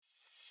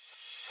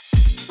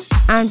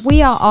and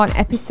we are on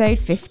episode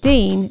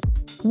 15.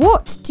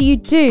 What do you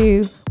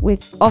do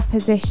with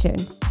opposition?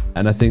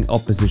 And I think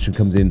opposition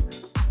comes in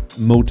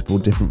multiple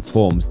different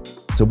forms.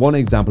 So one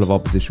example of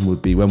opposition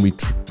would be when we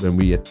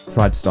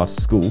tried to start a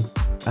school,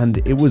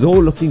 and it was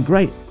all looking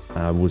great.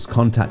 I was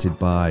contacted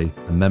by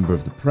a member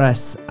of the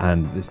press,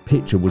 and this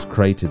picture was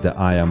created that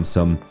I am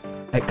some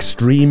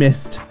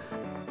extremist.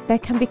 There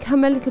can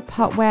become a little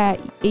part where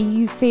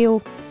you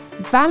feel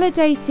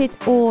validated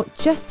or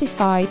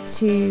justified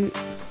to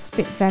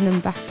spit venom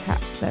back at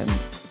them.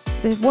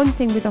 The one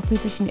thing with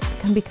opposition, it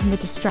can become a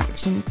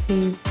distraction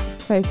to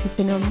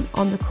focusing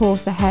on the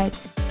course ahead.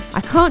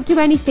 I can't do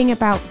anything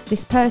about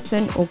this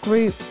person or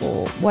group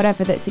or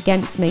whatever that's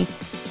against me.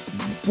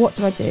 What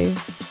do I do?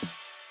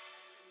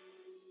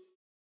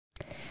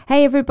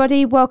 Hey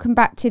everybody, welcome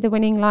back to The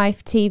Winning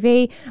Life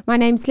TV. My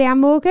name's Leanne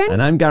Morgan.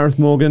 And I'm Gareth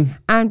Morgan.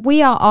 And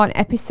we are on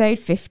episode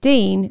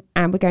 15,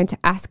 and we're going to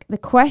ask the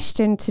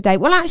question today.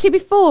 Well, actually,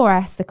 before I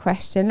ask the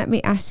question, let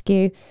me ask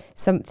you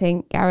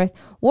something, Gareth.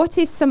 What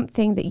is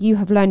something that you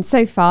have learned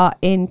so far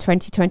in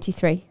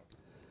 2023?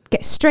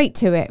 Get straight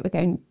to it. We're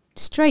going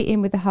straight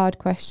in with the hard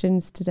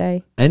questions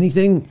today.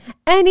 Anything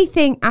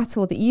at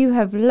all that you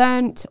have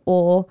learnt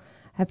or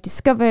have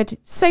discovered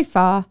so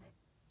far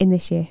in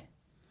this year?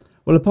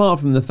 Well, apart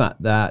from the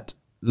fact that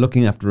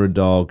looking after a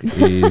dog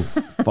is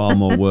far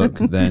more work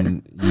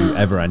than you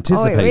ever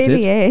anticipated. Oh, it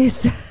really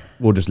is.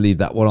 We'll just leave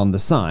that one on the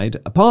side.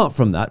 Apart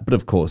from that, but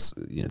of course,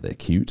 you know, they're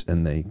cute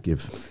and they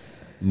give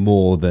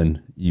more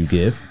than you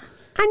give.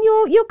 And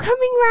you're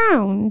coming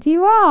round.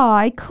 You are.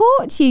 I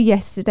caught you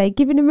yesterday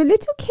giving him a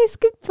little kiss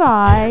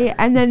goodbye.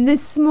 And then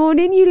this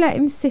morning you let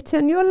him sit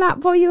on your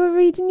lap while you were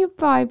reading your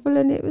Bible,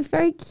 and it was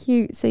very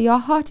cute. So your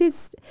heart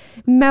is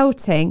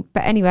melting.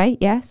 But anyway,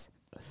 yes.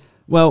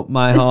 Well,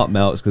 my heart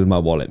melts because my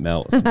wallet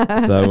melts.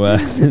 So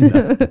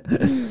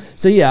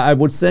yeah, I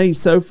would say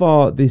so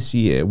far this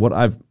year, what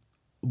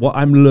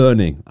I'm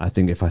learning, I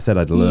think if I said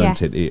I'd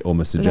learned it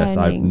almost suggests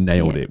I've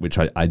nailed it, which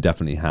I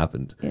definitely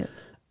haven't. Yeah.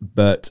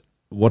 But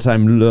what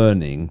I'm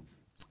learning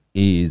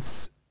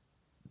is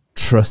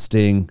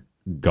trusting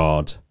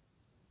God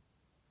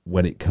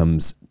when it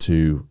comes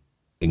to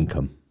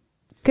income.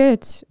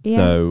 Good. Yeah.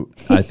 So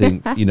I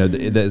think, you know,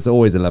 there's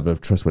always a level of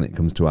trust when it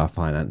comes to our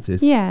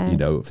finances. Yeah. You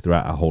know,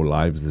 throughout our whole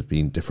lives, there's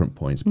been different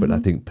points. But I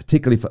think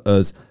particularly for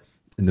us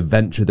in the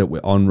venture that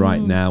we're on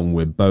right now, and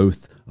we're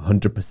both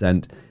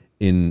 100%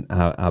 in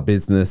our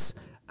business.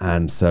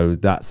 And so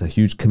that's a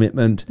huge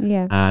commitment.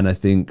 Yeah. And I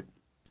think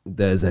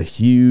there's a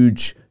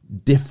huge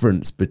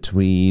difference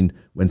between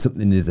when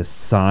something is a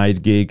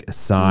side gig, a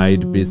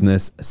side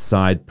business, a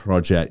side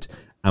project,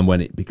 and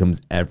when it becomes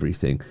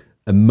everything.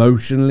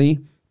 Emotionally,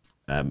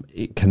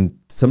 it can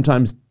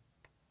sometimes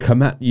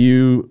come at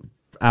you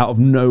out of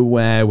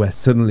nowhere, where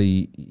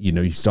suddenly, you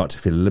know, you start to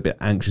feel a little bit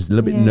anxious, a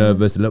little bit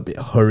nervous, a little bit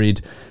hurried,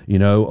 you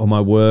know, oh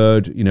my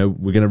word, you know,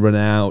 we're going to run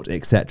out,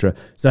 etc.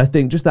 So I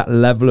think just that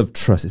level of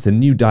trust, it's a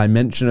new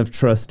dimension of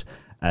trust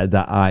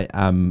that I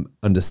am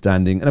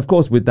understanding. And of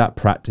course, with that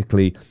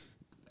practically,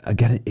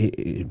 again,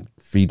 it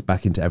feeds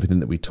back into everything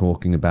that we're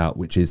talking about,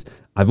 which is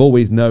I've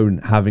always known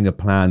having a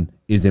plan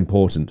is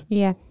important.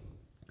 Yeah.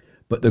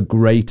 But the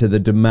greater the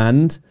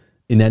demand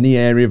in any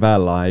area of our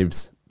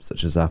lives,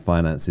 such as our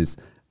finances,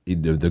 you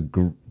know, the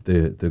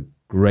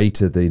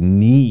greater the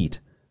need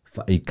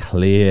for a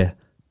clear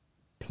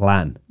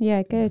plan.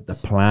 Yeah, good. The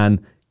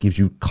plan gives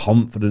you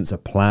confidence. A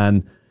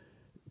plan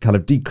kind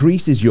of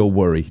decreases your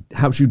worry,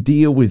 helps you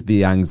deal with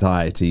the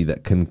anxiety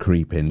that can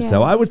creep in. Yeah.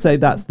 So I would say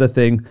that's the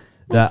thing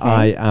that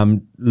I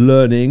am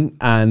learning,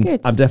 and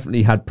good. I've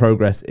definitely had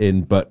progress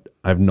in, but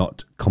I've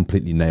not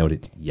completely nailed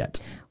it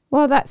yet.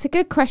 Well, that's a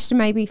good question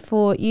maybe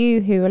for you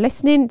who are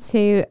listening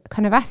to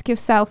kind of ask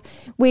yourself.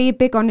 We're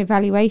big on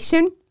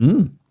evaluation.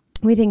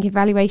 We think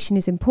evaluation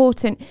is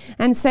important.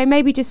 And so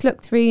maybe just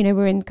look through, you know,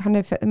 we're in kind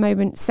of at the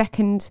moment,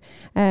 second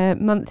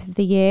month of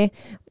the year,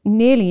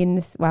 nearly in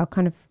the,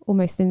 kind of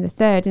almost in the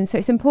third. And so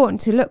it's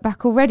important to look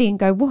back already and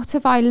go, what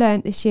have I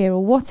learned this year?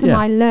 Or what am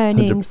I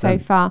learning 100%. So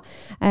far?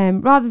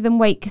 Rather than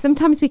wait, because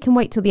sometimes we can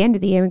wait till the end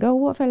of the year and go,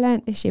 what have I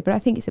learned this year? But I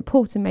think it's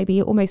important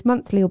maybe almost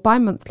monthly or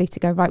bi-monthly to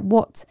go, right,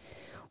 what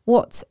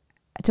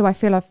do I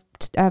feel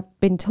I've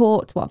been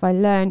taught? What have I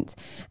learnt?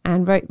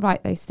 And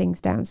write those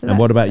things down. So and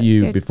what about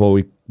you good. Before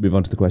we move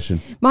on to the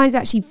question? Mine's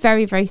actually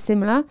very, very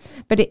similar,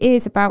 but it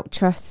is about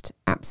trust,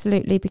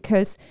 absolutely,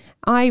 because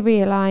I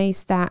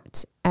realise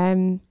that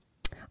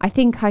I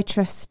think I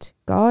trust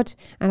God,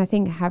 and I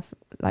think I have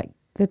like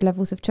good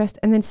levels of trust,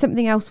 and then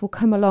something else will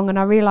come along and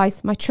I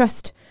realise my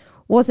trust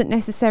wasn't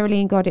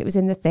necessarily in God, it was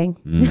in the thing.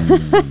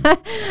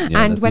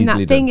 And when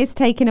that thing is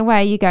taken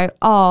away, you go,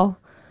 oh,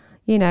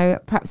 you know,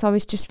 perhaps I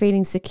was just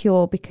feeling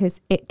secure because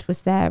it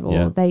was there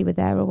or they were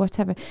there or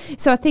whatever.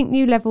 So I think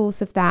new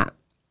levels of that,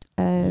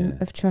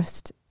 of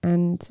trust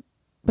and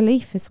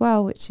belief as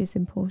well, which is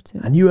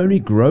important. And you only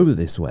grow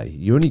this way.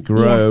 You only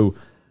grow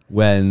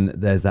when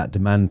there's that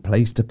demand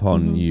placed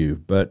upon you,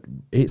 but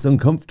it's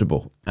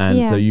uncomfortable.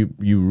 And so you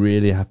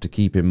really have to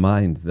keep in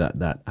mind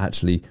that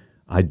actually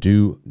I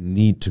do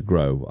need to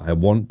grow. I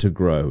want to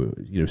grow.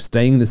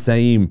 Staying the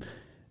same,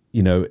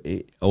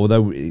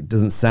 although it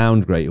doesn't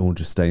sound great, or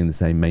just staying the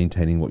same,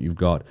 maintaining what you've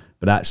got.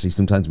 But actually,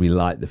 sometimes we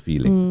like the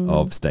feeling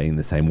of staying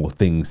the same, or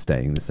things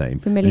staying the same.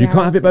 But you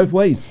can't have it both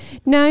ways.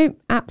 No,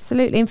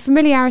 absolutely. And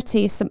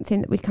familiarity is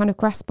something that we kind of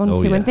grasp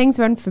onto. When things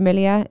are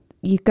unfamiliar,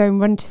 you go and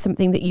run to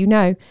something that you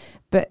know.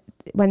 But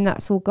when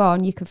that's all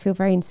gone, you can feel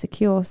very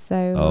insecure. So,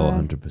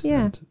 100%.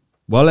 Yeah.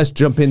 Well, let's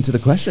jump into the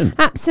question.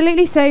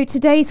 Absolutely. So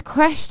today's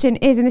question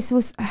is, and this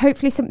was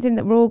hopefully something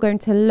that we're all going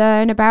to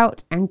learn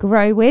about and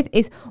grow with,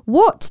 is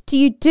what do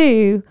you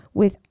do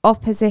with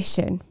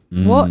opposition?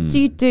 What do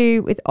you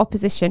do with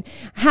opposition?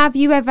 Have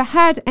you ever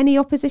had any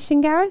opposition,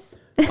 Gareth?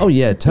 Oh,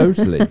 yeah,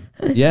 totally.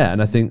 Yeah, and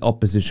I think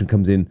opposition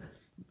comes in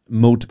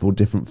multiple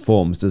different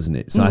forms, doesn't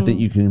it? So I think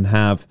you can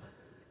have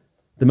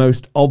the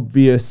most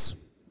obvious,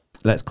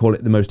 let's call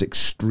it the most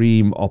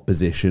extreme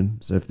opposition.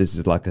 So if this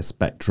is like a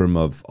spectrum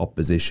of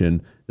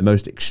opposition, the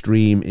most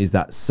extreme is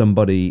that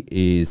somebody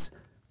is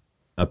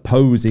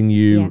opposing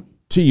you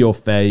to your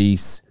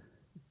face,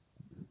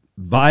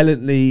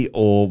 violently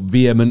or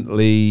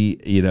vehemently,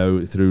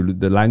 through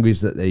the language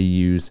that they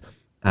use,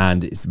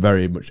 and it's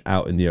very much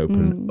out in the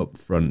open up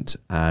front,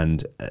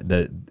 and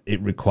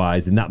it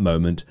requires in that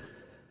moment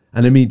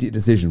an immediate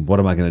decision. What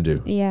am I going to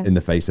do in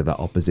the face of that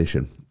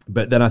opposition?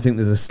 But then I think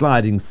there's a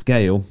sliding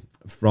scale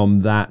from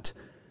that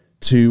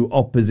to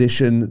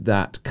opposition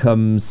that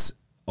comes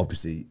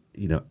obviously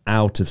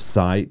out of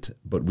sight,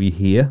 but we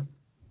hear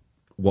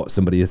what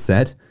somebody has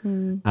said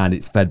and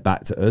it's fed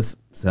back to us.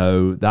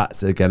 So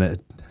that's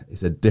again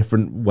it's a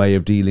different way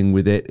of dealing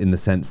with it, in the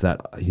sense that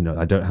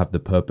I don't have the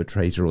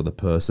perpetrator or the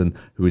person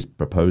who is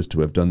proposed to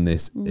have done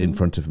this in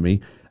front of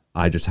me.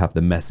 I just have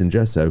the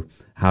messenger. So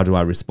how do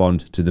I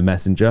respond to the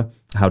messenger?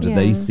 How do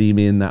they see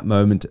me in that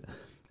moment?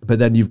 But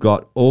then you've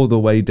got all the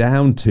way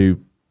down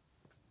to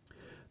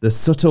the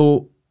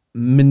subtle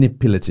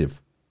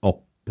manipulative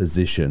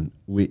opposition,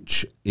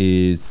 which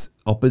is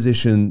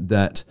opposition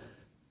that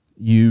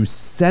you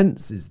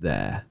sense is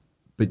there,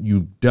 but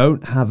you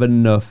don't have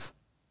enough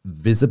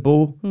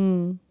visible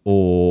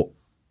or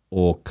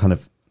kind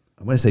of,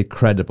 when I say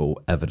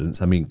credible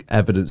evidence, I mean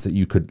evidence that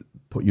you could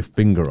put your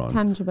finger on.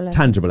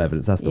 Tangible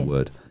evidence, that's the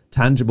word.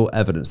 Tangible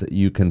evidence that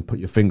you can put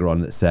your finger on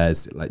that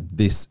says, like,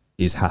 this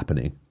is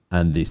happening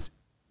and this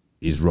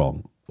is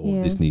wrong,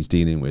 or this needs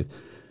dealing with.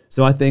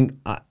 So I think,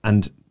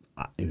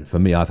 for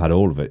me, I've had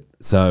all of it.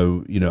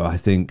 So, I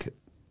think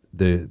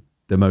the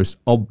most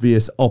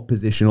obvious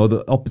opposition, or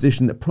the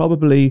opposition that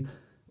probably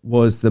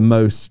was the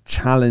most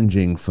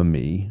challenging for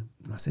me,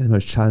 I say the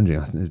most challenging,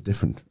 I think there's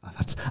different.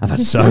 I've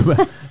had so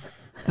much.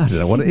 I don't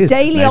know what it is.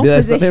 Daily maybe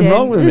opposition. There's something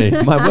wrong with me.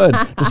 My word.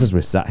 Just as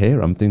we're sat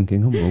here, I'm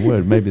thinking, oh my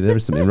word, maybe there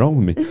is something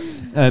wrong with me.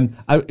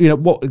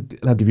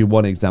 I'll give you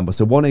one example.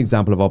 So one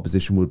example of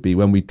opposition would be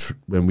when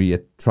we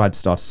tried to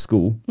start a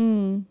school,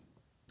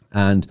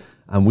 and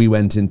we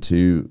went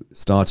into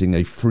starting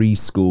a free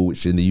school,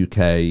 which in the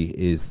UK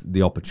is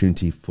the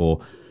opportunity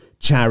for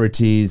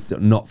charities,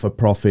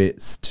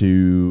 not-for-profits,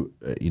 to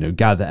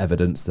gather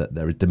evidence that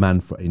there is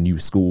demand for a new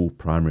school,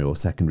 primary or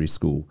secondary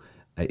school,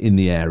 in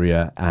the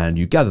area, and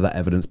you gather that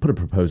evidence, put a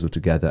proposal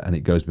together, and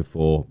it goes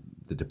before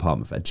the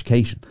Department of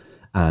Education,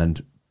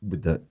 and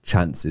with the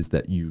chances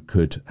that you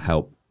could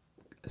help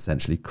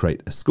essentially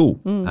create a school.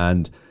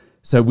 And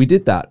so we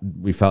did that.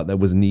 We felt there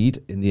was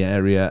need in the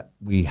area.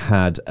 We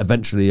had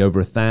eventually over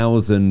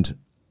 1,000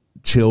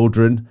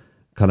 children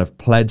kind of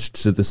pledged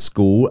to the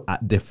school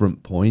at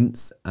different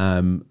points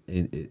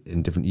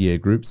in different year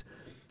groups.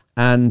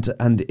 And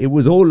it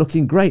was all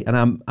looking great.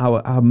 And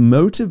our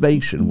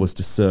motivation was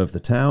to serve the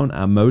town.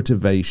 Our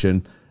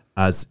motivation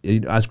as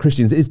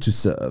Christians is to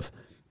serve.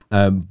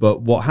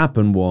 But what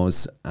happened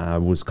was I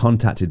was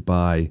contacted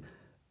by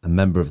a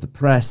member of the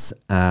press,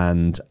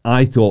 and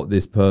I thought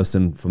this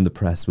person from the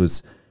press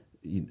was,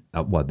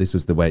 this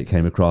was the way it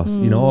came across.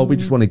 We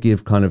just want to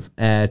give kind of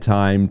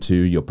airtime to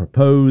your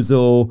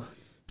proposal,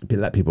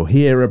 let people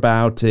hear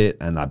about it.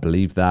 And I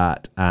believe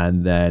that.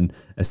 And then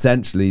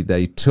essentially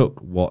they took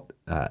what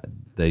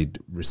they'd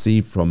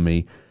received from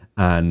me,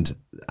 and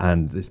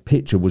this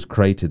picture was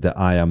created that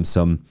I am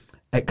some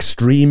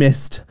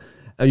extremist,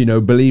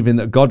 believing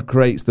that God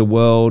creates the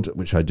world,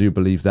 which I do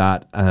believe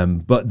that,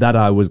 but that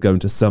I was going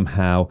to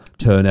somehow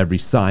turn every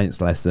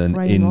science lesson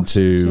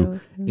into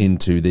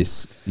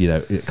this,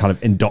 kind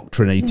of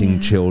indoctrinating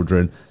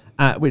children,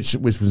 which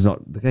was not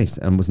the case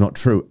and was not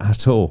true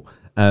at all.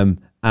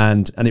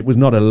 And it was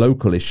not a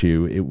local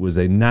issue; it was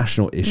a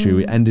national issue.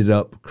 It ended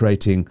up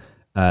creating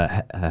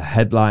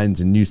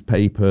headlines in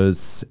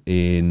newspapers,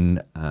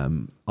 in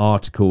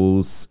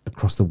articles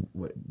across the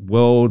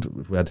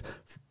world. We had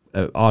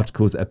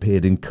articles that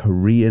appeared in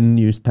Korean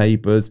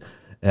newspapers.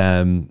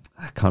 I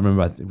can't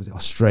remember. I think it was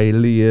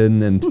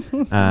Australian,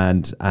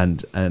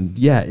 and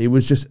yeah, it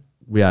was just,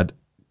 we had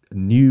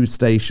news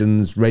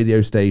stations,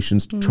 radio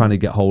stations trying to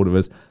get hold of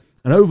us,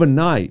 and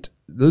overnight,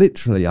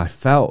 literally, I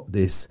felt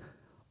this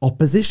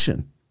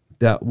opposition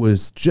that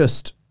was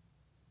just.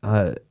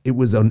 It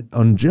was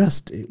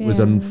unjust. It was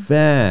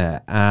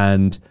unfair,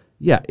 and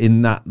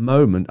in that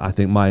moment, I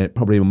think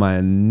my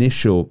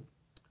initial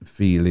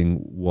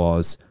feeling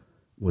was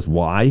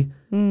why,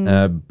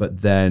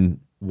 but then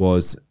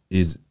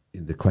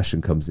the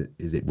question comes,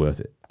 is it worth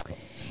it?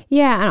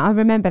 Yeah, and I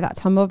remember that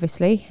time,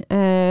 obviously.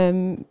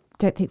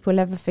 Don't think we'll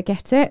ever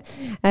forget it.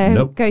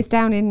 Nope. Goes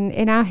down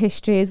in our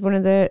history as one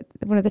of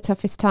the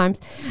toughest times.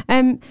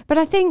 But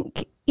I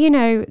think,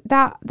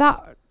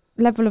 that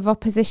level of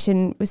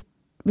opposition was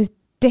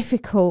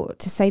difficult,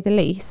 to say the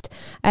least.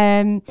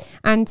 And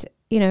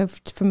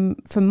from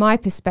my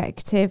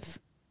perspective,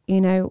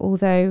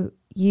 although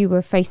you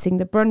were facing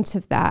the brunt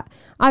of that,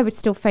 I would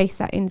still face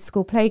that in the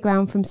school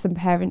playground from some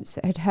parents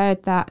that had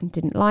heard that and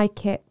didn't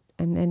like it.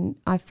 And then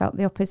I felt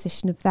the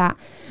opposition of that.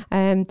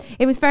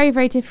 It was very,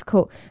 very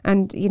difficult.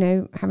 And,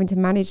 having to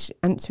manage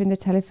answering the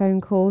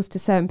telephone calls to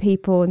certain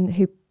people and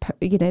who,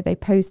 they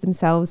posed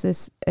themselves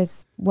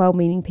as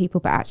well-meaning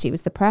people, but actually it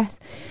was the press.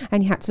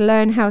 And you had to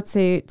learn how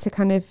to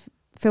kind of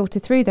filter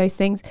through those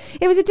things.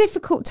 It was a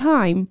difficult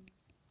time.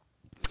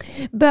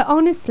 But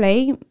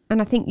honestly,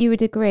 and I think you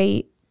would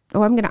agree,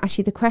 or I'm going to ask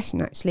you the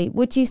question actually,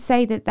 would you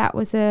say that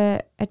was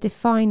a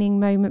defining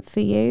moment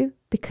for you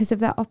because of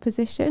that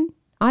opposition?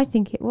 I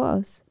think it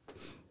was.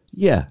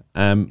 Yeah.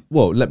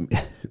 Well,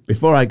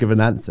 before I give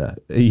an answer,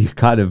 you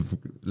kind of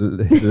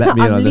let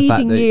me in on the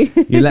fact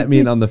that you let me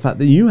in on the fact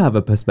that you have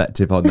a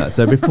perspective on that.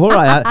 So before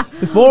I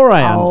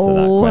answer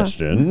that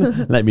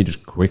question, let me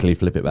just quickly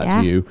flip it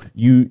back to you.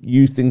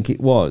 You think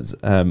it was.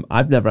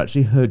 I've never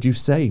actually heard you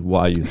say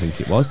why you think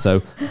it was.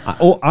 So,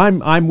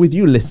 I'm with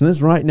you,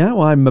 listeners, right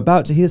now. I'm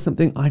about to hear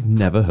something I've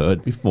never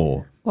heard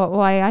before.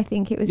 Why I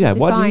think it was. Yeah.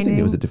 Why do you think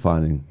it was a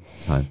defining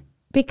time?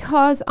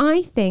 Because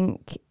I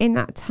think in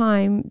that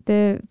time,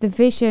 the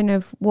vision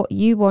of what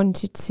you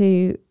wanted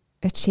to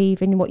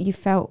achieve and what you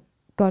felt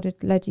God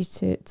had led you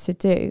to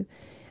do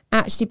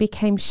actually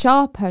became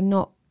sharper,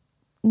 not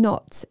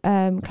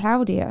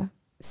cloudier.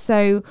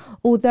 So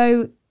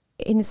although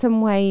in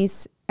some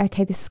ways,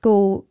 the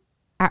school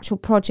actual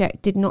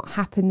project did not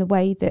happen the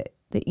way that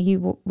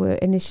you were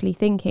initially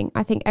thinking,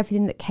 I think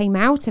everything that came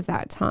out of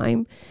that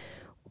time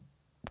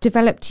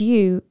developed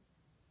you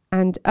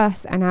and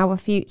us and our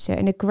future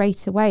in a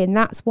greater way. And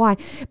that's why.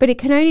 But it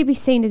can only be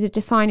seen as a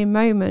defining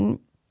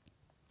moment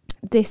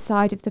this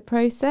side of the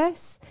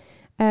process.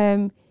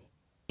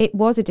 It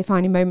was a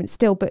defining moment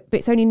still, but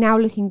it's only now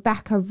looking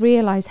back I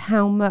realise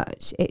how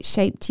much it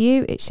shaped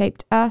you, it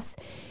shaped us,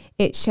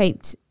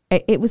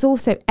 it was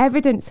also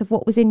evidence of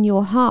what was in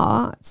your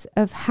heart,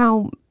 of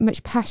how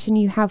much passion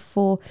you have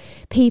for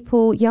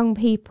people, young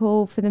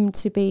people, for them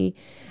to be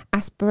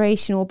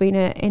aspirational, being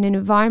in an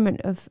environment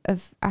of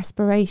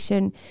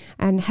aspiration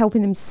and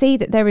helping them see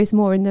that there is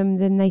more in them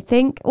than they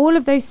think, all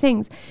of those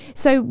things.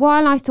 So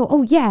while I thought,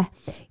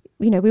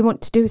 we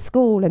want to do a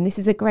school and this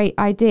is a great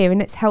idea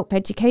and let's help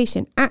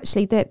education,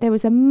 actually there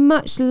was a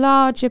much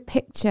larger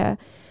picture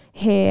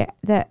here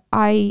that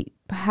I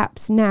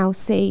perhaps now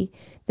see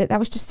that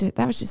was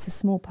just a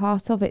small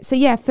part of it. So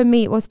yeah, for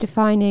me it was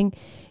defining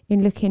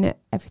in looking at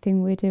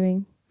everything we're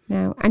doing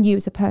now, and you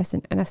as a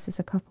person and us as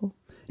a couple.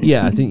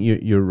 Yeah, I think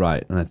you're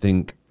right, and I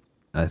think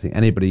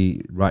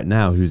anybody right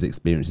now who's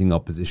experiencing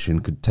opposition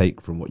could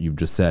take from what you've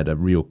just said a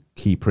real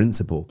key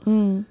principle,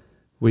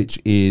 which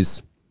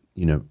is,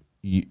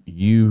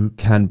 you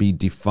can be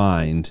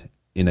defined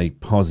in a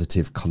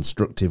positive,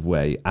 constructive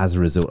way as a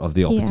result of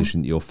the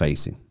opposition that you're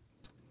facing,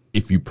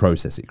 if you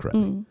process it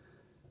correctly.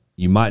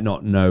 You might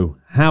not know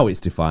how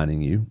it's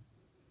defining you,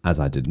 as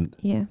I didn't.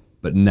 Yeah.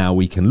 But now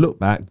we can look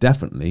back,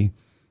 definitely,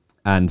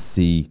 and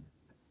see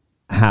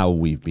how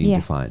we've been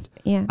defined.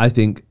 Yeah. I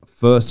think,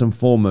 first and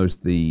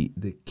foremost, the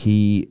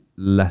key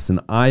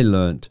lesson I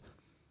learnt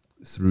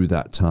through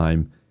that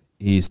time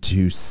is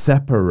to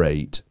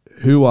separate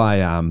who I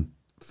am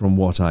from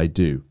what I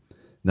do.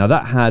 Now,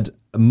 that had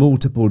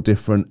multiple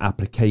different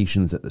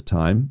applications at the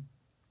time,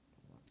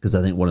 because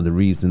I think one of the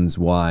reasons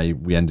why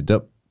we ended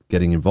up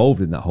getting involved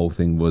in that whole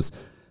thing was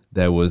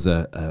there was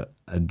a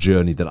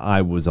journey that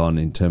I was on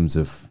in terms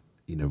of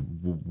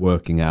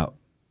working out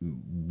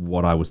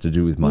what I was to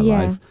do with my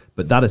life.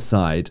 But that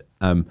aside,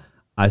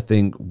 I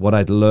think what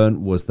I'd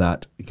learned was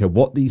that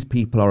what these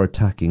people are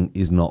attacking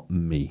is not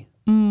me.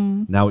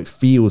 Now it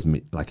feels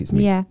like it's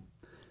me,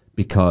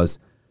 because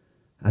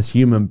as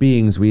human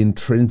beings we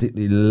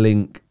intrinsically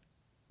link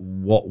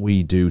what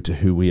we do to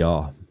who we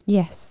are.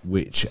 Yes.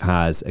 Which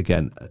has,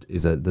 again,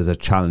 there's a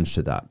challenge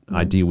to that.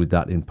 I deal with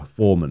that in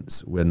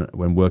performance when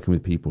working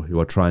with people who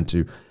are trying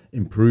to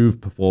improve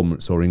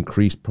performance or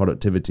increase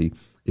productivity.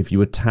 If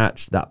you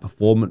attach that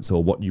performance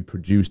or what you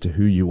produce to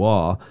who you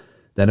are,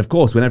 then of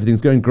course, when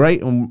everything's going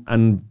great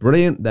and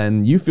brilliant,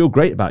 then you feel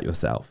great about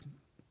yourself.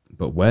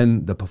 But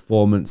when the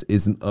performance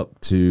isn't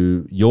up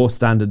to your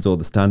standards or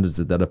the standards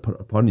that are put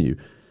upon you,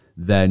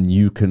 then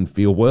you can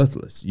feel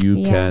worthless.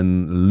 You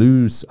can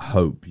lose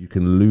hope. You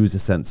can lose a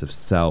sense of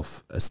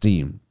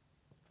self-esteem.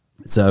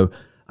 So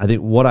I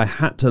think what I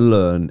had to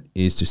learn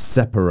is to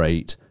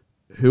separate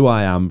who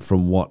I am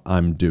from what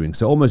I'm doing.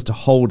 So almost to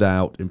hold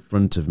out in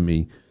front of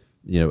me,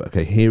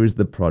 here is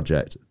the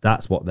project.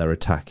 That's what they're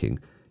attacking.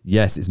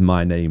 Yes, it's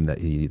my name that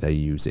they're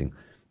using.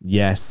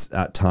 Yes,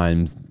 at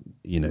times,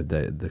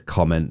 the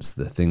comments,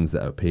 the things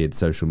that appeared,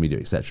 social media,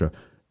 etc.,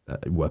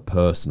 were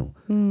personal.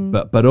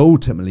 But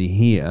ultimately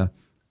here,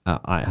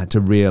 I had to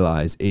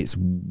realize it's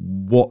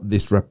what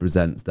this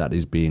represents that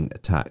is being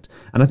attacked.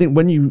 And I think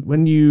when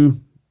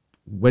you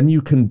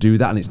can do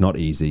that, and it's not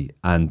easy,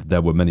 and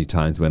there were many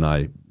times when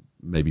I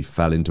maybe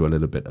fell into a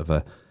little bit of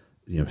a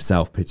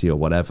self-pity or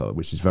whatever,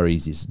 which is very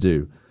easy to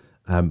do.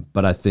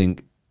 But I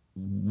think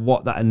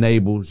what that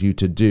enables you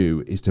to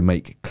do is to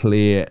make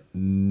clear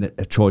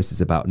choices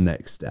about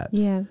next steps.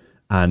 Yeah.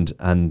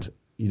 And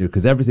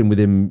because everything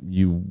within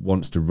you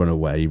wants to run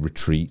away,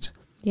 retreat.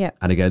 Yeah.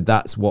 And again,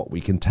 that's what we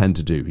can tend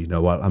to do.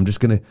 I'm just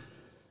going to,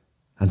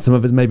 and some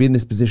of us may be in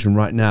this position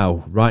right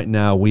now. Right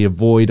now, we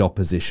avoid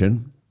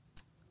opposition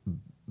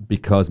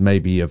because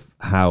maybe of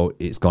how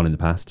it's gone in the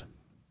past.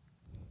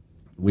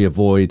 We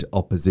avoid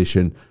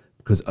opposition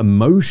because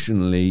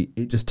emotionally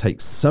it just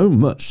takes so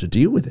much to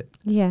deal with it.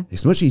 Yeah.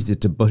 It's much easier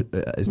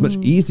much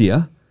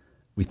easier,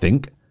 we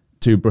think,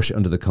 to brush it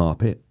under the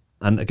carpet.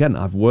 And again,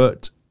 I've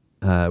worked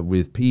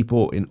with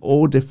people in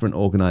all different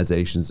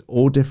organizations,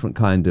 all different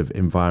kind of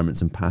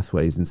environments and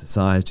pathways in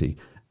society.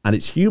 And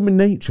it's human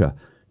nature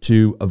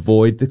to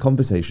avoid the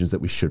conversations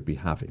that we should be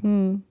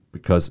having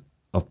because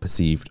of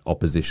perceived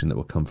opposition that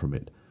will come from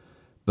it.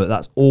 But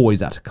that's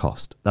always at a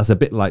cost. That's a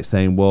bit like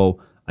saying, well,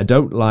 I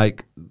don't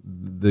like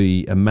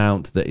the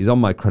amount that is on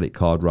my credit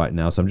card right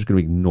now, so I'm just going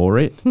to ignore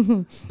it,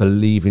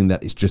 believing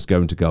that it's just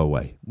going to go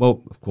away.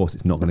 Well, of course,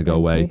 it's not going to go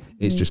away.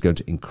 It's just going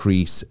to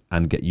increase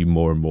and get you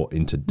more and more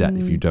into debt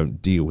if you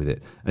don't deal with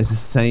it. And it's the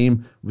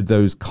same with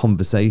those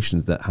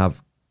conversations that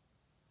have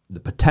the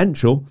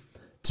potential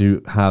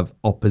to have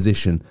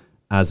opposition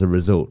as a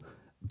result.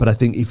 But I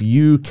think if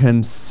you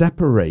can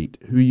separate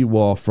who you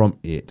are from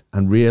it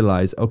and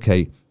realize,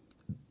 okay,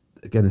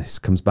 again, this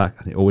comes back,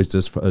 and it always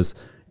does for us,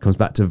 comes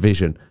back to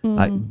vision.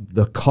 Like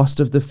the cost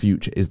of the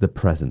future is the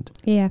present.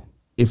 Yeah.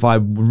 If I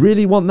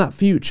really want that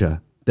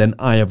future, then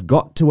I have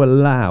got to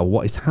allow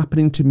what is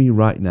happening to me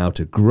right now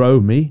to grow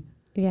me.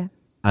 Yeah.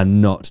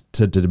 And not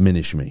to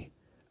diminish me,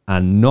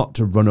 and not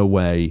to run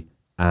away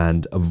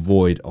and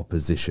avoid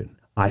opposition.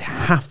 I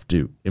have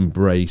to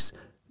embrace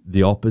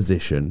the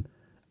opposition,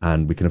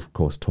 and we can of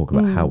course talk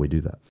about how we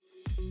do that.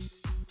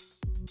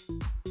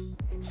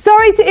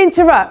 Sorry to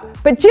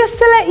interrupt, but just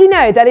to let you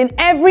know that in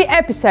every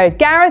episode,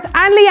 Gareth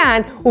and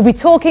Leanne will be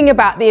talking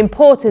about the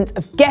importance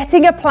of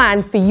getting a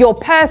plan for your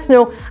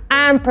personal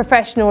and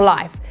professional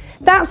life.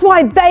 That's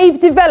why they've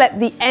developed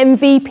the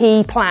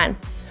MVP plan.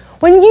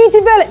 When you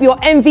develop your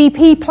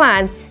MVP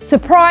plan,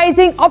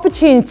 surprising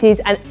opportunities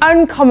and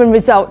uncommon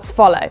results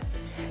follow.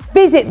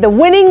 Visit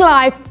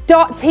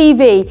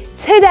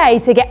thewinninglife.tv today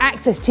to get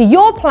access to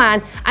your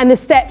plan and the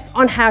steps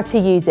on how to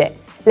use it.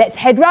 Let's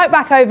head right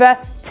back over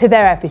to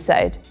their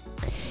episode.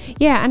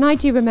 Yeah, and I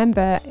do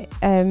remember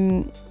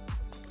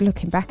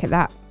looking back at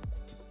that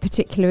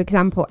particular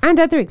example and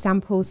other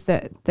examples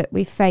that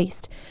we've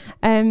faced.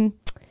 You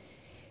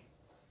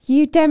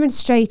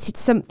demonstrated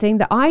something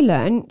that I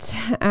learnt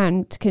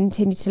and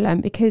continue to learn,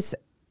 because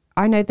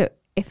I know that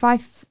if I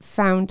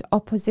found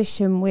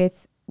opposition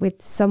with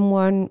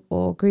someone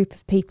or group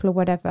of people or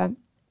whatever,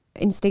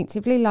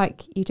 instinctively,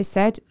 like you just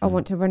said, I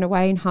want to run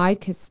away and hide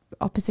because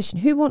opposition.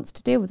 Who wants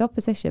to deal with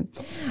opposition?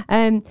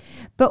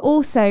 But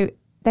also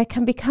there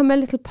can become a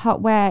little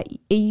part where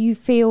you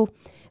feel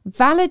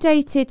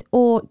validated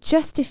or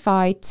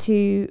justified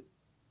to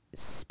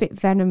spit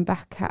venom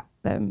back at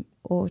them,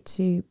 or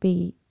to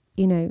be,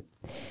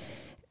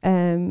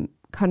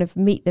 kind of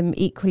meet them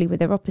equally with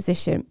their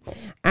opposition.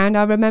 And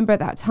I remember at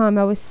that time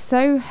I was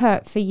so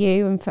hurt for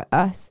you and for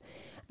us.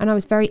 And I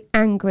was very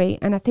angry.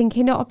 And I think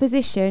in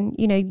opposition,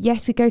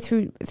 yes, we go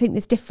through, I think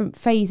there's different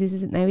phases,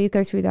 isn't there? We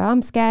go through the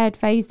I'm scared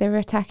phase, they're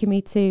attacking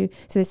me too.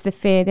 So there's the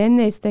fear, then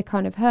there's the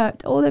kind of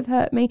hurt, oh, they've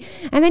hurt me.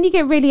 And then you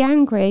get really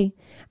angry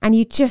and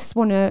you just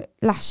want to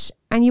lash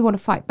and you want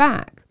to fight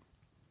back.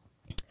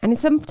 And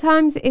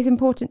sometimes it is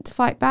important to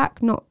fight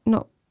back, not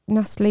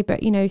nastily,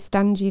 but,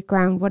 stand your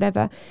ground,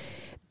 whatever.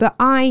 But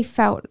I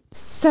felt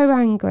so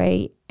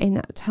angry in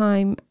that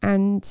time,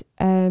 and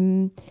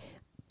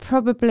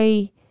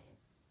probably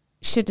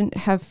shouldn't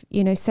have,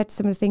 said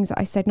some of the things that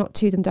I said, not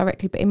to them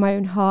directly, but in my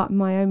own heart and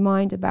my own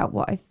mind about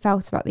what I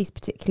felt about these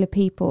particular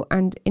people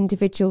and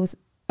individuals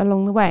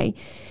along the way.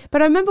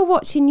 But I remember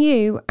watching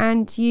you,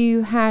 and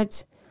you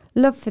had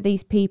love for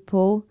these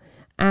people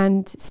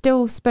and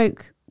still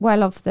spoke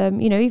well of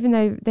them, even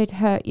though they'd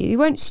hurt you. You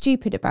weren't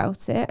stupid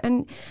about it.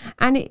 And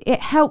it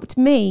helped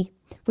me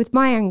with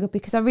my anger,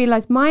 because I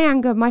realised my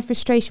anger, my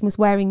frustration was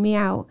wearing me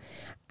out.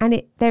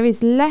 And there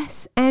is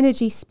less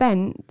energy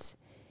spent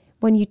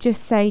when you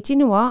just say, do you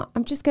know what?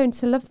 I'm just going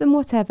to love them,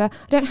 whatever.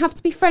 I don't have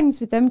to be friends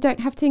with them. Don't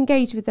have to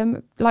engage with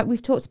them. Like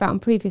we've talked about on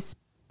previous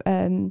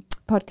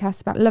podcasts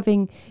about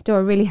loving. Do I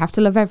really have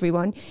to love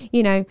everyone?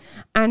 And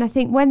I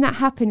think when that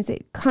happens,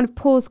 it kind of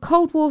pours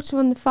cold water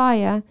on the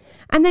fire,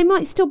 and they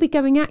might still be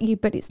going at you,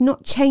 but it's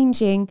not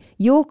changing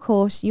your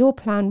course, your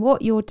plan,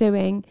 what you're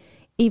doing.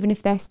 even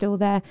if they're still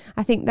there.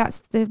 I think that's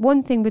the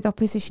one thing with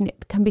opposition,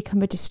 it can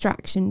become a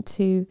distraction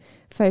to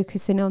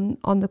focusing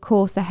on the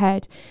course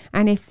ahead.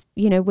 And if,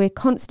 we're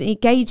constantly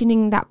engaging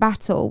in that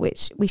battle,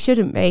 which we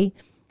shouldn't be,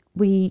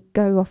 we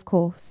go off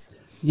course.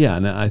 Yeah,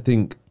 and I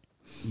think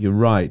you're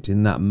right.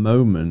 In that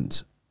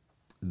moment,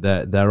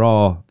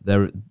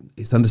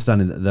 it's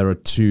understanding that there are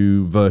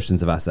two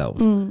versions of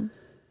ourselves.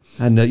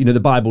 And, the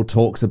Bible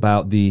talks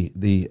about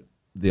the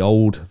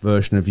old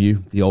version of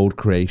you, the old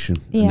creation,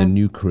 and the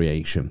new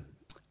creation.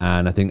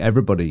 And I think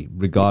everybody,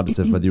 regardless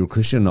of whether you're a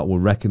Christian or not, will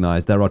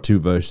recognize there are two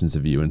versions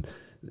of you. And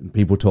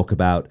people talk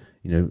about,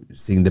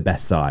 seeing the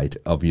best side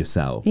of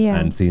yourself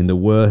and seeing the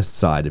worst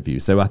side of you.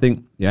 So I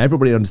think,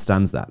 everybody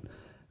understands that.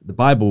 The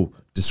Bible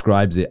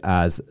describes it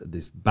as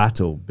this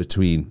battle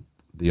between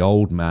the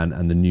old man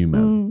and the new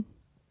man.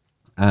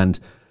 And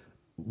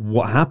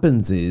what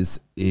happens is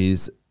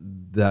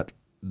that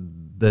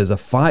there's a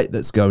fight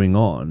that's going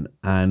on,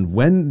 and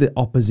when the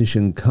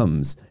opposition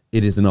comes,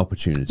 it is an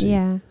opportunity.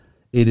 Yeah.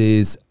 It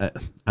is,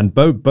 and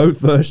both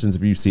versions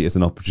of you see it as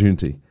an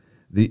opportunity.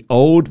 The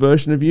old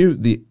version of you,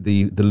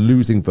 the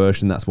losing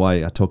version. That's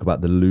why I talk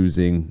about the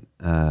losing,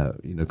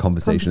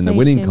 conversation, the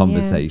winning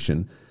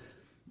conversation,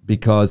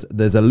 because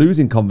there's a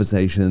losing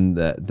conversation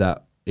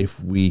that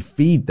if we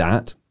feed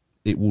that,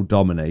 it will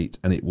dominate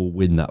and it will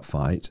win that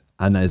fight.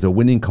 And there's a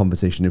winning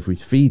conversation. If we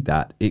feed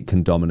that, it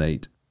can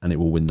dominate and it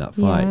will win that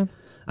fight. Yeah.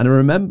 And I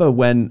remember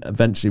when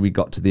eventually we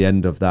got to the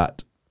end of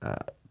that,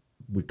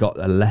 we got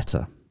a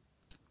letter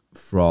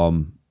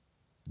from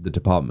the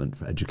Department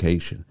for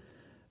Education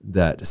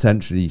that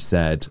essentially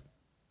said,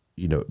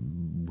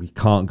 we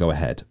can't go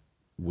ahead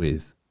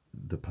with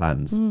the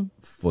plans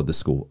for the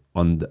school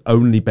on the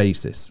only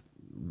basis,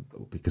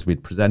 because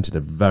we'd presented a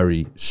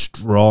very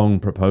strong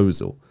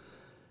proposal.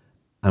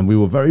 And we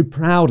were very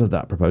proud of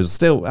that proposal.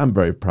 Still, I'm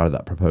very proud of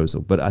that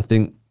proposal. But I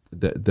think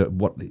that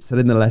what it said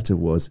in the letter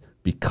was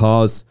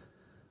because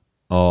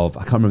of,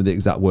 I can't remember the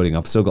exact wording,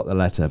 I've still got the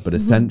letter, but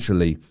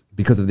essentially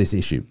because of this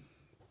issue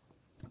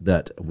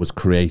that was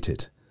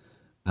created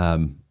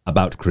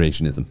about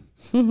creationism,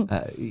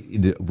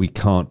 we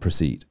can't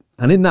proceed.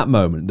 And in that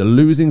moment, the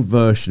losing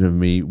version of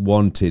me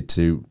wanted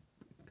to,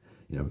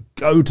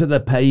 go to the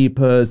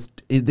papers.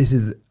 This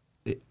is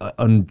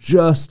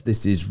unjust.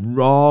 This is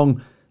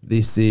wrong.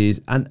 This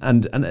is,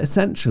 and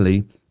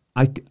essentially,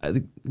 I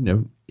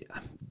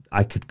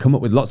could come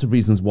up with lots of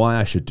reasons why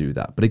I should do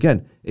that. But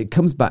again, it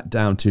comes back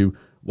down to,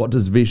 what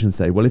does vision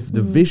say? Well, if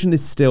the vision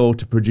is still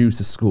to produce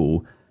a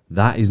school,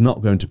 that is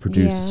not going to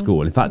produce a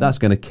school. In fact, that's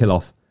going to kill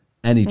off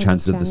any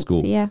chance of the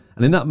school. Yeah.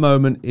 And in that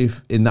moment,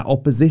 if in that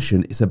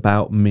opposition it's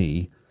about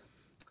me,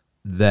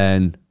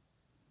 then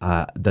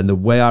the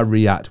way I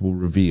react will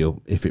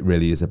reveal if it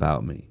really is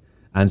about me.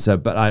 And so,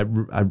 but I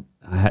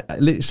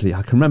literally,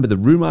 I can remember the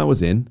room I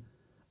was in,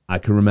 I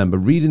can remember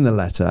reading the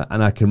letter,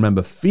 and I can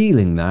remember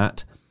feeling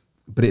that,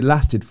 but it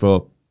lasted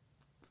for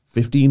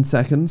 15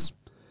 seconds.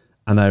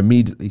 And I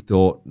immediately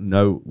thought,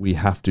 no, we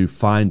have to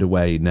find a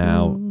way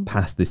now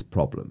past this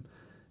problem.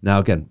 Now,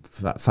 again,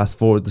 fast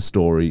forward the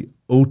story.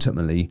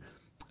 Ultimately,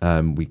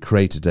 we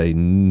created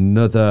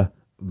another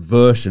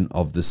version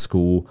of the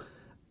school,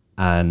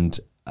 and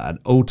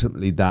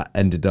ultimately that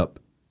ended up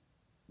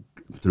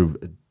through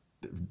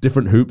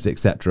different hoops,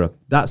 etc.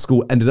 That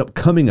school ended up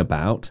coming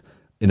about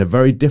in a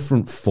very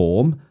different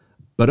form,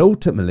 but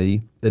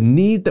ultimately the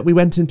need that we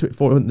went into it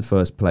for in the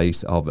first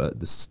place of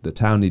the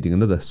town needing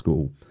another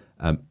school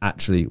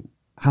actually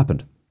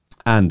happened,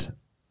 and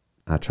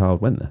our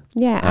child went there.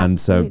 Yeah, and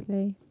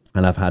absolutely.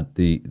 And I've had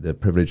the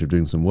privilege of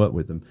doing some work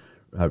with them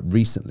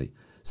recently.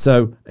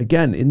 So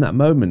again, in that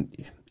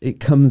moment,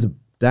 it comes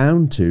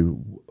down to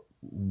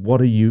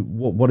what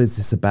is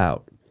this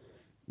about?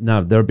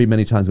 Now, there have been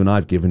many times when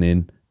I've given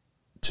in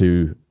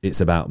to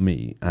it's about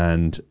me,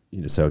 and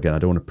so again, I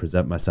don't want to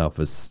present myself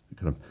as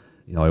kind of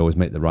I always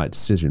make the right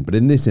decision, but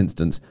in this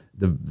instance,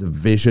 the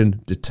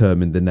vision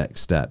determined the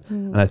next step,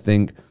 and I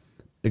think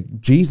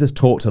Jesus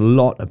talked a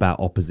lot about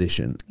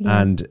opposition,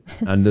 and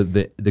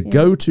the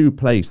go-to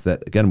place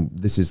that, again,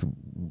 this is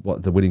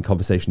what the winning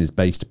conversation is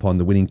based upon.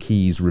 The winning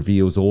keys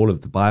reveals all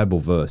of the Bible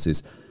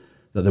verses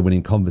that the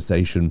winning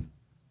conversation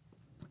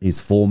is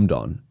formed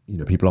on.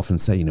 People often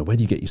say, where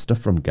do you get your stuff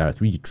from, Gareth?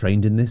 Were you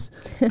trained in this?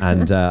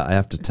 And I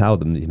have to tell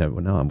them,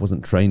 well, no, I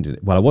wasn't trained in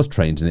it. Well, I was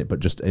trained in it, but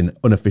just in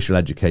unofficial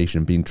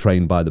education, being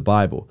trained by the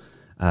Bible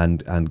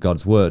and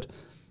God's word.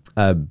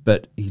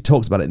 But he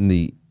talks about it in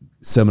the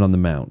Sermon on the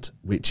Mount,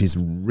 which is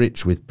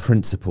rich with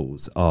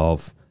principles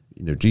of,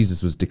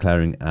 Jesus was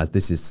declaring as,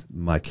 this is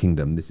my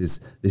kingdom. This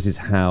is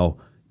how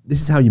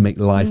you make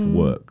life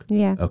work.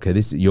 Yeah. Okay.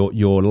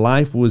 Your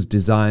life was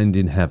designed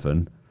in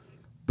heaven,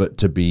 but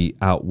to be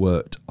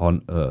outworked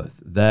on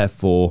earth.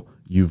 Therefore,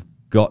 you've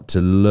got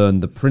to learn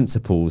the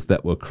principles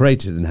that were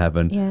created in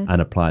heaven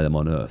and apply them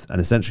on earth.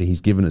 And essentially,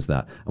 he's given us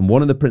that. And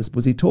one of the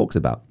principles he talks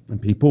about,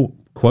 and people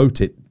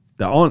quote it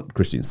that aren't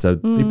Christians, so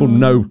people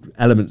know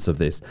elements of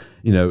this.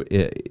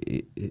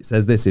 It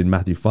says this in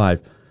Matthew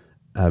 5.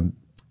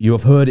 You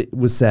have heard it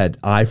was said,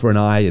 eye for an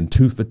eye and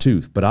tooth for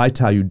tooth. But I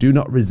tell you, do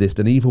not resist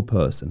an evil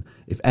person.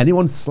 If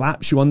anyone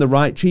slaps you on the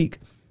right cheek,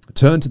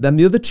 turn to them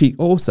the other cheek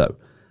also.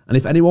 And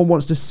if anyone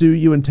wants to sue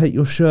you and take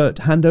your shirt,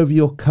 hand over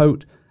your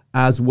coat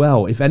as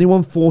well. If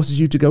anyone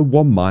forces you to go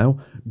 1 mile,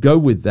 go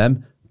with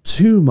them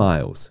 2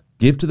 miles.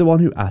 Give to the one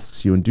who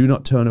asks you, and do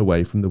not turn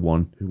away from the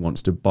one who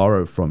wants to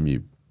borrow from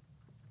you.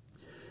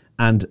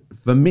 And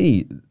for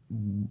me,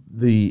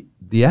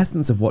 the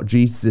essence of what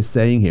Jesus is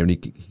saying here, and he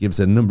gives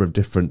a number of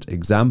different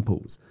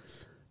examples,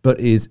 but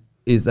is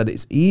that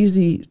it's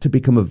easy to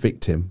become a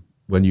victim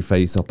when you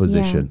face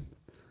opposition.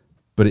 Yeah.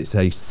 But it's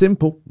a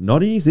simple,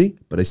 not easy,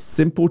 but a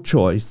simple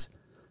choice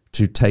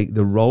to take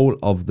the role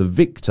of the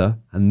victor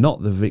and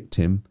not the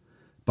victim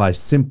by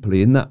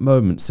simply in that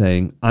moment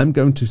saying, I'm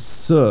going to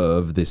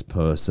serve this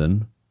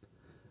person.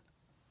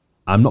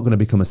 I'm not going to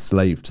become a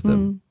slave to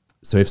them.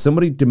 So if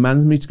somebody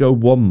demands me to go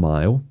 1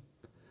 mile,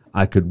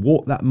 I could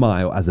walk that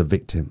mile as a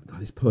victim. Oh,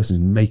 this person's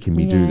making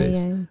me do this.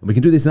 Yeah. And we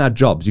can do this in our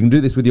jobs. You can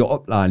do this with your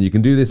upline. You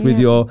can do this with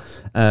your...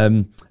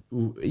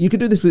 you can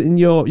do this in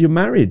your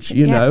marriage,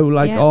 you know,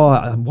 like,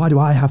 oh, why do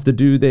I have to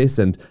do this?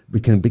 And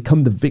we can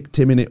become the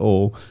victim in it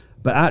all.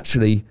 But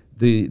actually,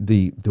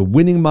 the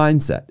winning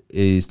mindset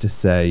is to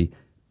say,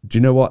 do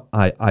you know what?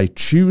 I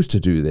choose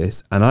to do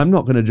this, and I'm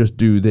not going to just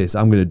do this.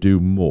 I'm going to do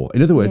more.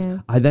 In other words,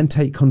 I then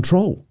take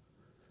control.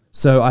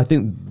 So I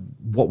think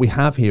what we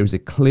have here is a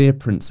clear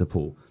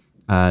principle,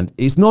 and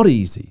it's not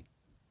easy,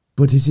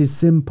 but it is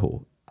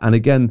simple. And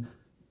again,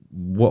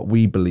 what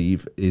we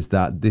believe is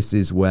that this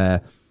is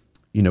where,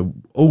 you know,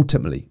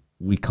 ultimately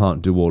we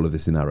can't do all of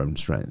this in our own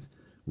strength.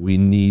 We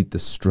need the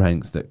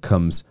strength that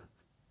comes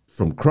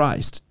from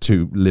Christ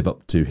to live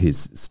up to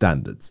his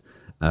standards.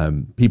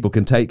 People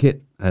can take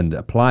it and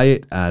apply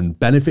it and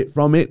benefit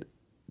from it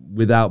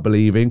without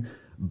believing,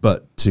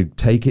 but to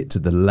take it to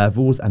the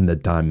levels and the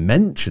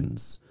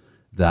dimensions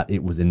that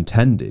it was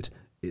intended,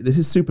 this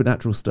is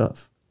supernatural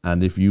stuff.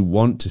 And if you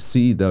want to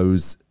see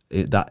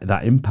that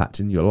impact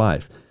in your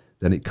life,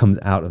 then it comes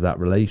out of that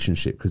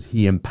relationship, because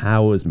he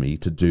empowers me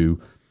to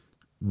do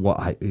what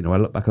I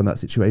look back on that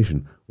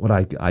situation, what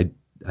I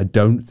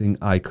don't think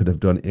I could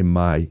have done in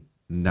my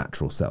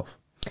natural self.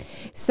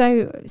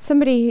 So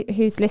somebody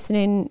who's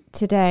listening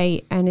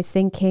today and is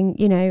thinking,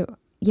 you know,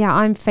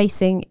 I'm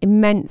facing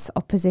immense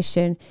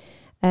opposition.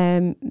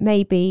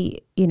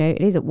 Maybe, you know,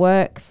 it is at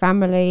work,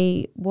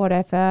 family,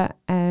 whatever,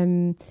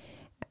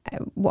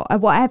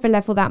 whatever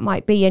level that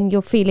might be, and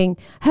you're feeling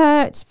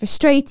hurt,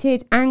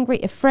 frustrated,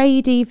 angry,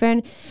 afraid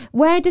even.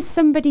 Where does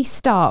somebody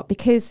start?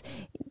 Because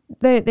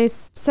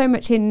there's so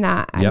much in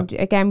that. And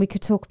again, we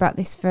could talk about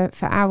this for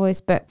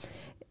hours, but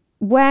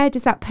where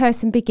does that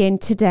person begin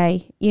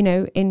today, you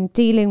know, in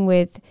dealing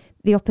with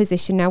the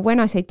opposition? Now, when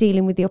I say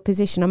dealing with the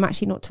opposition, I'm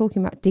actually not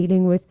talking about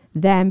dealing with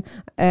them,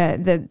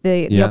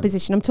 the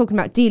opposition. I'm talking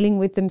about dealing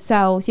with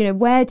themselves. You know,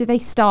 where do they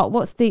start?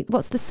 What's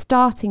the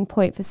starting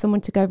point for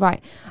someone to go,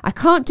 right, I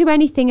can't do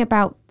anything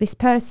about this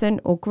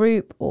person or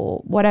group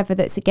or whatever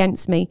that's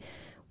against me.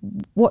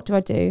 What do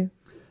I do?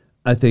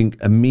 I think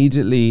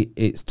immediately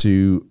it's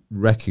to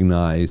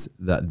recognize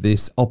that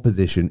this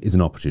opposition is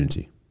an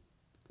opportunity.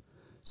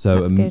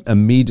 So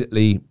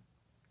immediately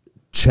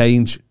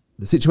change.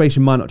 The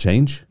situation might not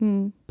change,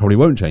 probably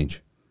won't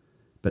change,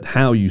 but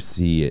how you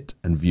see it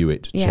and view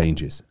it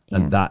changes.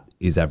 And that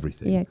is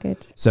everything. Yeah,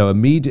 good. So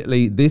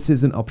immediately, this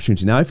is an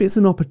opportunity. Now, if it's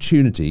an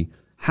opportunity,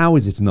 how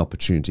is it an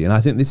opportunity? And I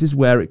think this is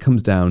where it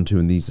comes down to,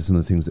 and these are some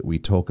of the things that we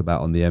talk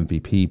about on the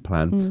MVP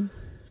plan.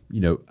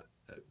 You know,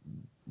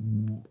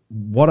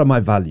 what are my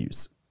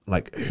values?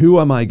 Like, who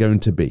am I going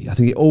to be? I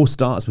think it all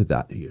starts with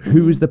that.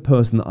 Who is the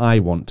person that I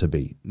want to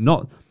be?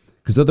 Not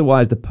because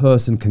otherwise the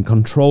person can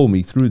control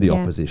me through the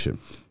opposition.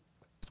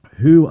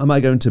 Who am I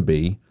going to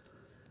be,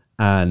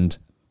 and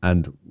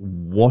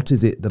what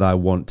is it that I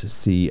want to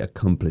see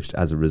accomplished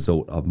as a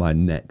result of my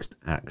next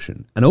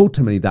action? And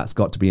ultimately, that's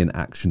got to be an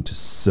action to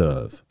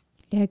serve.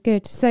 Yeah,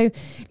 good. So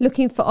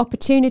looking for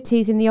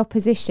opportunities in the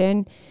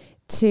opposition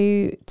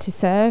to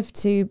serve,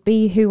 to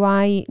be who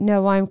I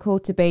know I'm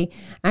called to be,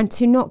 and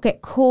to not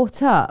get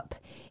caught up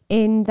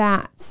in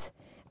that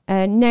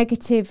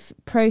negative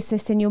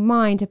process in your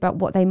mind about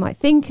what they might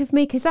think of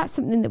me, because that's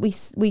something that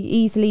we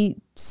easily,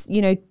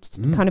 you know,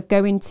 kind of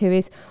go into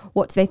is,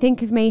 what do they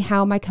think of me?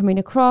 How am I coming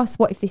across?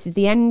 What if this is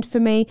the end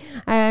for me?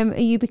 Are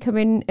you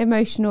becoming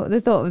emotional at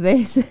the thought of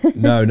this?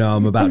 No,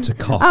 I'm about to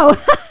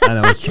cough. And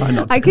I was trying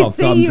not to cough. I could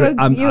see you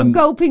were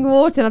gulping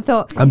water, and I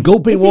thought, I'm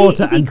gulping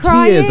water and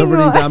tears are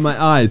running down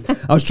my eyes.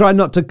 I was trying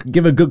not to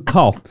give a good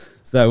cough.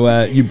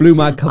 So you blew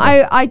my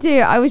cover. I do.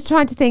 I was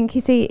trying to think,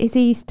 is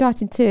he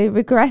starting to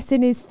regress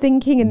in his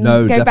thinking and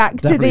go back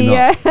to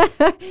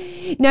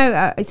the...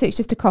 No, so it's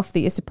just a cough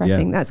that you're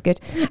suppressing. Yeah. That's good.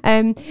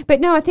 But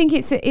no, I think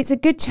it's a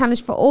good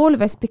challenge for all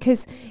of us,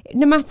 because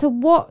no matter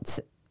what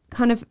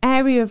kind of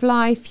area of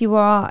life you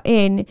are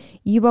in,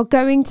 you are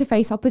going to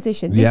face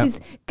opposition. This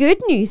is good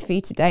news for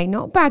you today,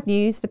 not bad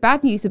news. The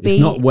bad news would be... It's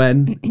not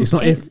when, it's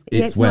not if,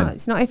 it's when.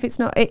 It's not if, it's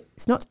not...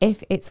 It's not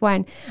if, it's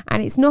when.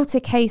 And it's not a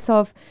case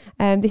of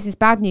this is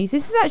bad news.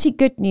 This is actually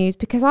good news,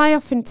 because I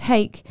often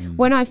take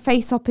when I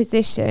face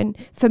opposition,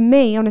 for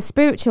me on a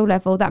spiritual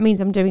level, that means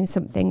I'm doing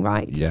something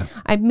right. Yeah.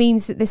 It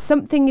means that there's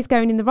something is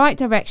going in the right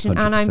direction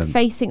 100%. and I'm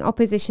facing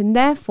opposition.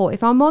 Therefore,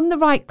 if I'm on the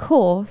right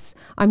course,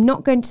 I'm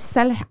not going to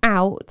sell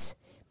out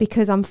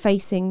because I'm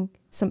facing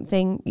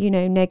something,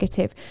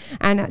 negative.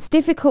 And that's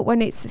difficult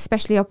when it's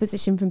especially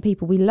opposition from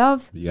people we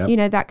love.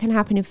 Yep. That can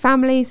happen in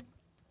families.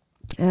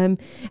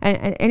 And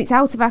it's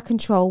out of our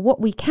control.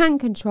 What we can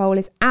control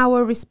is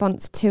our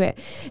response to it.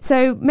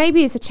 So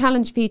maybe it's a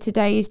challenge for you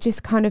today is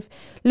just kind of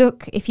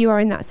look, if you are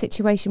in that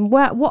situation,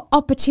 what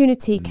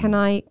opportunity can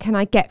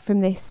I get from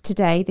this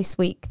today, this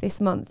week,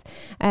 this month?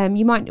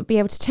 You might not be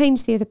able to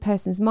change the other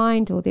person's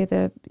mind or the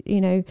other,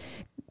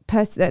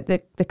 person,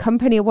 the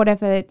company or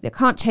whatever. They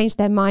can't change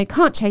their mind,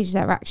 can't change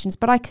their actions,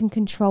 but I can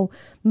control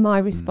my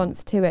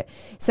response to it.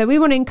 So we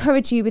want to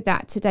encourage you with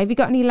that today. Have you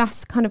got any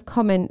last kind of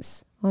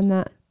comments on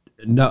that?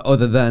 No,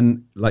 other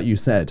than, like you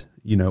said,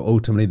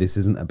 ultimately this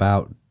isn't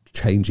about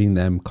changing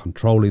them,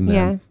 controlling them.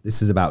 Yeah.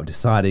 This is about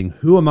deciding,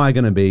 who am I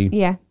going to be?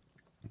 Yeah.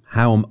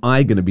 How am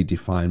I going to be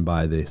defined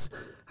by this?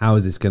 How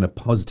is this going to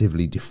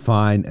positively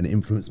define and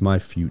influence my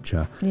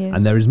future? Yeah.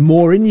 And there is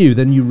more in you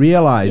than you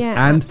realize.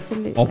 Yeah, and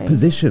absolutely.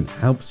 Opposition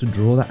helps to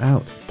draw that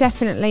out.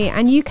 Definitely.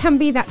 And you can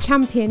be that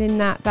champion in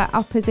that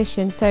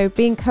opposition. So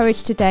be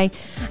encouraged today.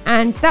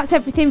 And that's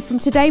everything from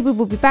today. We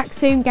will be back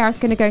soon. Gareth's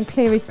going to go and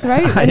clear his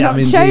throat and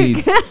not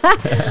choke.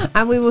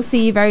 And we will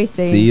see you very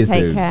soon. See you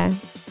Take soon. care.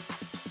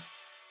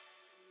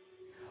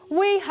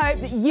 We hope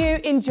that you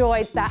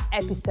enjoyed that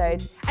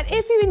episode. And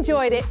if you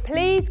enjoyed it,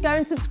 please go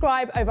and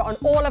subscribe over on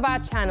all of our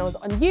channels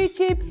on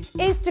YouTube,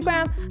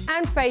 Instagram,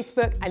 and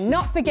Facebook, and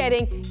not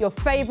forgetting your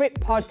favourite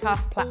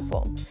podcast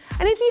platform.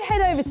 And if you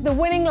head over to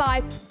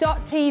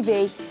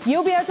thewinninglife.tv,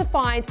 you'll be able to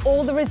find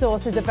all the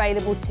resources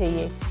available to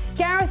you.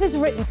 Gareth has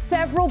written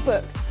several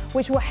books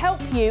which will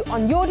help you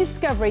on your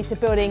discovery to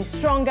building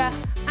stronger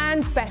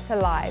and better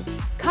lives.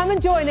 Come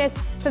and join us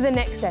for the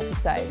next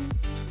episode.